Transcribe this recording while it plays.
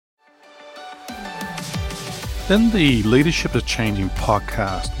In the Leadership is Changing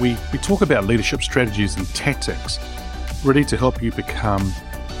podcast, we talk about leadership strategies and tactics, ready to help you become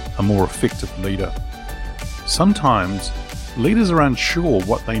a more effective leader. Sometimes leaders are unsure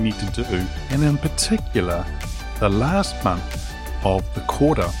what they need to do, and in particular, the last month of the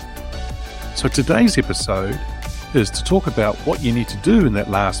quarter. So today's episode is to talk about what you need to do in that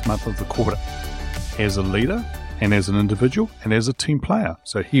last month of the quarter as a leader and as an individual and as a team player.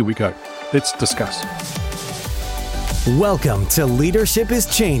 So here we go. Let's discuss. Welcome to Leadership is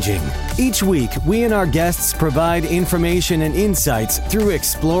Changing. Each week, we and our guests provide information and insights through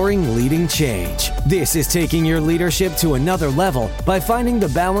exploring leading change. This is taking your leadership to another level by finding the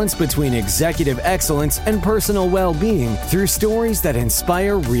balance between executive excellence and personal well-being through stories that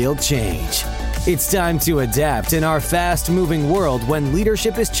inspire real change. It's time to adapt in our fast-moving world when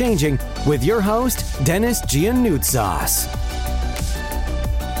leadership is changing with your host, Dennis Giannoutsas.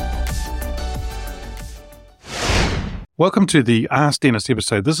 Welcome to the Ask Dennis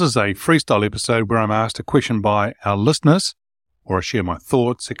episode. This is a freestyle episode where I'm asked a question by our listeners, or I share my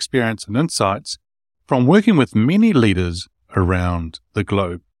thoughts, experience, and insights from working with many leaders around the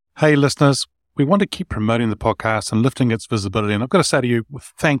globe. Hey, listeners, we want to keep promoting the podcast and lifting its visibility. And I've got to say to you,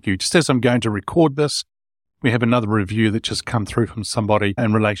 thank you. Just as I'm going to record this, we have another review that just come through from somebody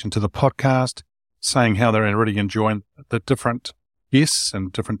in relation to the podcast, saying how they're really enjoying the different guests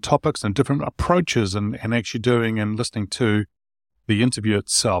and different topics and different approaches and actually doing and listening to the interview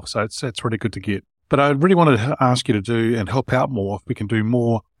itself. So it's really good to get. But I really wanted to ask you to do and help out more if we can do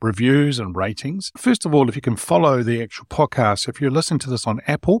more reviews and ratings. First of all, if you can follow the actual podcast, if you're listening to this on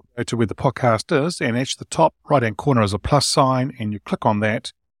Apple, go to where the podcast is, and at the top right-hand corner is a plus sign, and you click on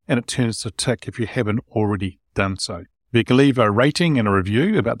that, and it turns to tick if you haven't already done so. If you can leave a rating and a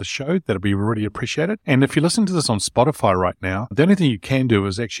review about the show, that'd be really appreciated. And if you're listening to this on Spotify right now, the only thing you can do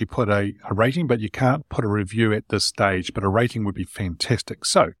is actually put a rating, but you can't put a review at this stage, but a rating would be fantastic.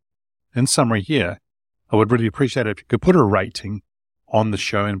 So, in summary here, I would really appreciate it if you could put a rating on the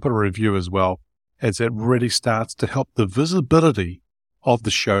show and put a review as well, as it really starts to help the visibility of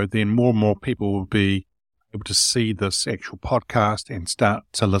the show. Then more and more people will be able to see this actual podcast and start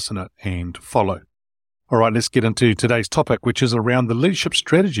to listen it and follow. All right, let's get into today's topic, which is around the leadership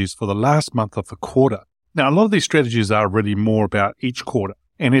strategies for the last month of the quarter. Now, a lot of these strategies are really more about each quarter.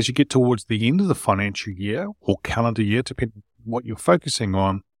 And as you get towards the end of the financial year or calendar year, depending on what you're focusing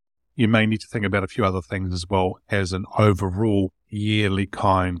on, you may need to think about a few other things as well as an overall yearly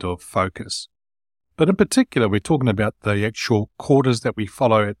kind of focus. But in particular, we're talking about the actual quarters that we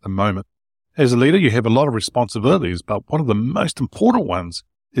follow at the moment. As a leader, you have a lot of responsibilities, but one of the most important ones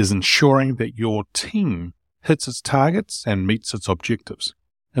is ensuring that your team hits its targets and meets its objectives.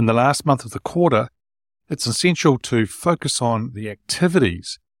 In the last month of the quarter, it's essential to focus on the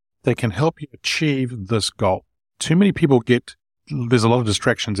activities that can help you achieve this goal. Too many people there's a lot of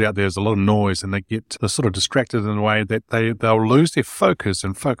distractions out there, there's a lot of noise, and they're sort of distracted in a way that they'll lose their focus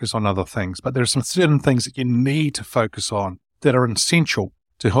and focus on other things. But there are some certain things that you need to focus on that are essential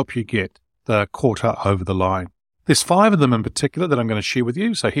to help you get the quarter over the line. There's 5 of them in particular that I'm going to share with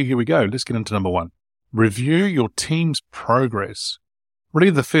you. So here we go. Let's get into number 1. Review your team's progress.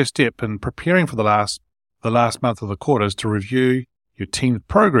 Really the first step in preparing for the last month of the quarter is to review your team's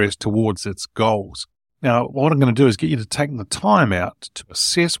progress towards its goals. Now, what I'm going to do is get you to take the time out to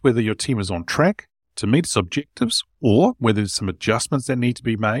assess whether your team is on track to meet its objectives or whether there's some adjustments that need to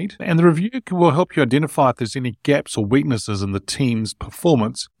be made. And the review will help you identify if there's any gaps or weaknesses in the team's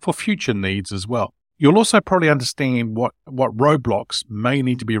performance for future needs as well. You'll also probably understand what roadblocks may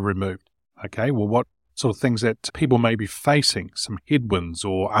need to be removed. Okay, well, what sort of things that people may be facing, some headwinds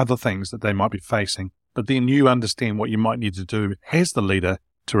or other things that they might be facing. But then you understand what you might need to do as the leader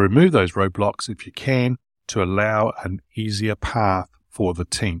to remove those roadblocks if you can, to allow an easier path for the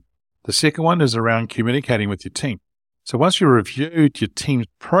team. The second one is around communicating with your team. So once you've reviewed your team's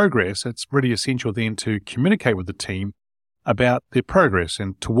progress, it's really essential then to communicate with the team about their progress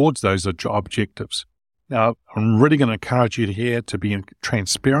and towards those objectives. Now, I'm really going to encourage you here to be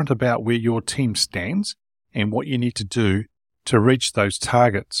transparent about where your team stands and what you need to do to reach those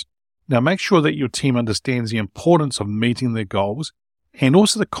targets. Now, make sure that your team understands the importance of meeting their goals and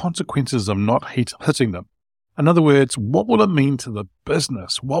also the consequences of not hitting them. In other words, what will it mean to the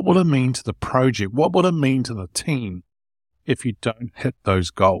business? What will it mean to the project? What will it mean to the team if you don't hit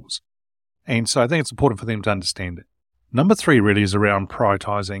those goals? And so I think it's important for them to understand it. Number 3 really is around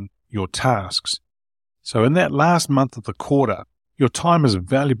prioritizing your tasks. So in that last month of the quarter, your time is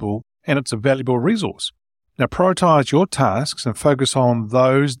valuable and it's a valuable resource. Now prioritize your tasks and focus on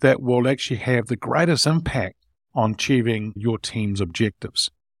those that will actually have the greatest impact on achieving your team's objectives.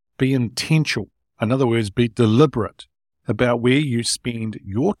 Be intentional In other words, be deliberate about where you spend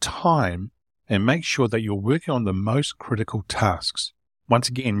your time and make sure that you're working on the most critical tasks. Once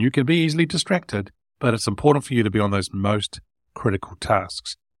again, you can be easily distracted, but it's important for you to be on those most critical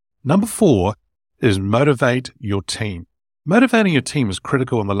tasks. Number 4 is motivate your team. Motivating your team is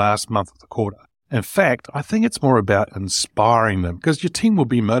critical in the last month of the quarter. In fact, I think it's more about inspiring them, because your team will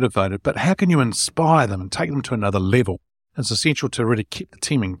be motivated, but how can you inspire them and take them to another level? It's essential to really keep the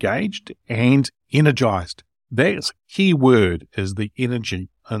team engaged and energized. That key word is the energy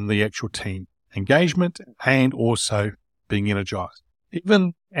in the actual team. Engagement and also being energized.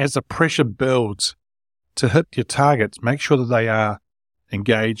 Even as the pressure builds to hit your targets, make sure that they are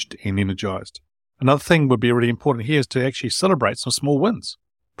engaged and energized. Another thing would be really important here is to actually celebrate some small wins.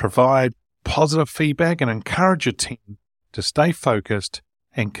 Provide positive feedback and encourage your team to stay focused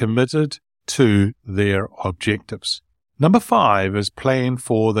and committed to their objectives. Number 5 is plan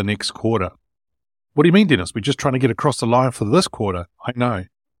for the next quarter. What do you mean, Dennis? We're just trying to get across the line for this quarter. I know.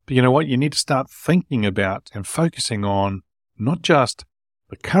 But you know what? You need to start thinking about and focusing on not just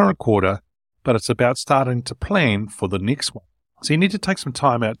the current quarter, but it's about starting to plan for the next one. So you need to take some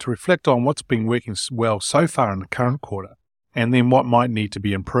time out to reflect on what's been working well so far in the current quarter, and then what might need to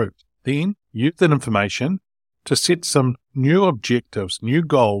be improved. Then use that information to set some new objectives, new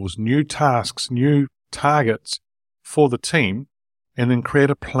goals, new tasks, new targets for the team, and then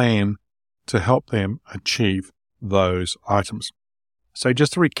create a plan to help them achieve those items. So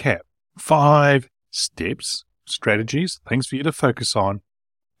just to recap, 5 steps, strategies, things for you to focus on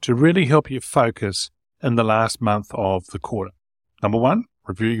to really help you focus in the last month of the quarter. Number 1,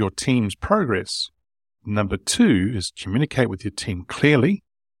 review your team's progress. Number 2 is communicate with your team clearly.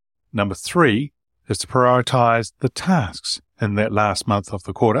 Number 3 is to prioritize the tasks in that last month of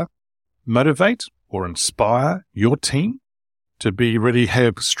the quarter. Motivate or inspire your team to be really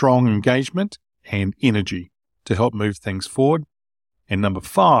have strong engagement and energy to help move things forward. And number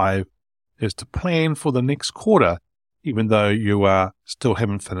 5 is to plan for the next quarter, even though you still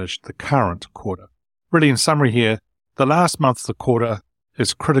haven't finished the current quarter. Really, in summary here, the last month of the quarter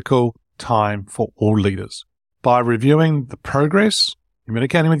is critical time for all leaders. By reviewing the progress,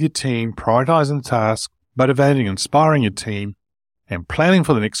 communicating with your team, prioritizing the task, motivating and inspiring your team, and planning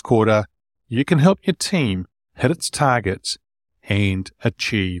for the next quarter, you can help your team hit its targets and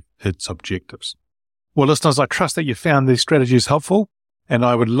achieve its objectives. Well, listeners, I trust that you found these strategies helpful, and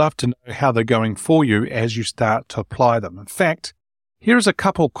I would love to know how they're going for you as you start to apply them. In fact, here's a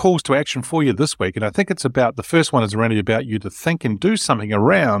couple calls to action for you this week, and I think it's about, the first one is really about you to think and do something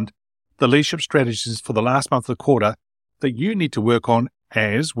around the leadership strategies for the last month of the quarter that you need to work on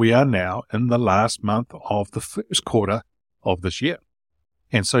as we are now in the last month of the first quarter of this year.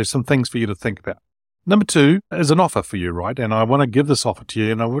 And so some things for you to think about. Number 2 is an offer for you, right? And I want to give this offer to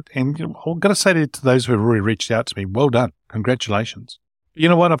you, and I'm going to say to those who have already reached out to me, well done, congratulations. You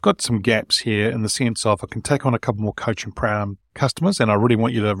know what? I've got some gaps here in the sense of I can take on a couple more coaching program customers, and I really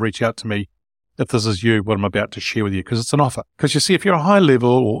want you to reach out to me if this is you, what I'm about to share with you, because it's an offer. Because you see, if you're a high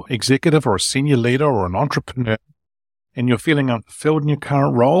level or executive or a senior leader or an entrepreneur, and you're feeling unfulfilled in your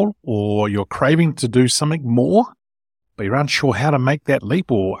current role, or you're craving to do something more, but you're unsure how to make that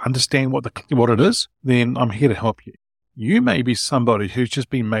leap or understand what it is, then I'm here to help you. You may be somebody who's just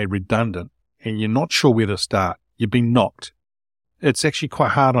been made redundant and you're not sure where to start. You've been knocked. It's actually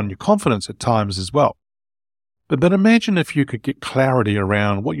quite hard on your confidence at times as well. But imagine if you could get clarity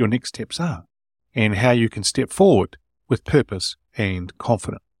around what your next steps are and how you can step forward with purpose and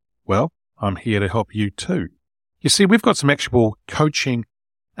confidence. Well, I'm here to help you too. You see, we've got some actual coaching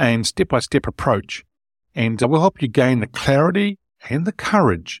and step-by-step approach, and we'll help you gain the clarity and the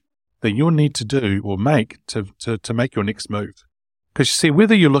courage that you'll need to do or make to make your next move. Because you see,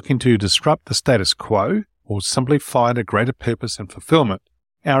 whether you're looking to disrupt the status quo or simply find a greater purpose and fulfillment,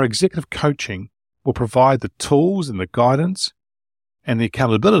 our executive coaching will provide the tools and the guidance and the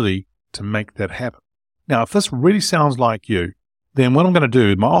accountability to make that happen. Now, if this really sounds like you, then what I'm going to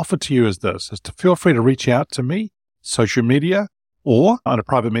do, my offer to you is this, is to feel free to reach out to me, social media, or on a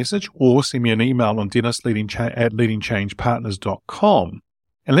private message, or send me an email on dennis@leadingchangepartners.com.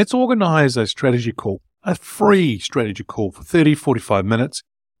 And let's organize a strategy call, a free strategy call for 30, 45 minutes,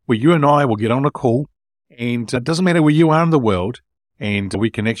 where you and I will get on a call, and it doesn't matter where you are in the world, and we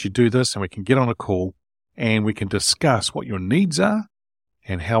can actually do this, and we can get on a call, and we can discuss what your needs are,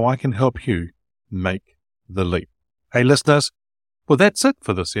 and how I can help you make the leap. Hey, listeners, well, that's it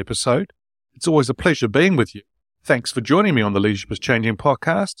for this episode. It's always a pleasure being with you. Thanks for joining me on the Leadership is Changing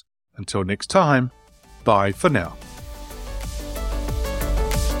podcast. Until next time, bye for now.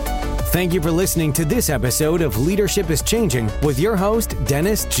 Thank you for listening to this episode of Leadership is Changing with your host,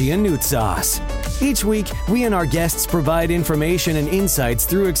 Dennis Giannoutsas. Each week, we and our guests provide information and insights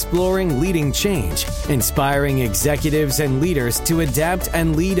through exploring leading change, inspiring executives and leaders to adapt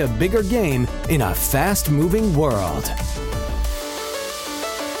and lead a bigger game in a fast-moving world.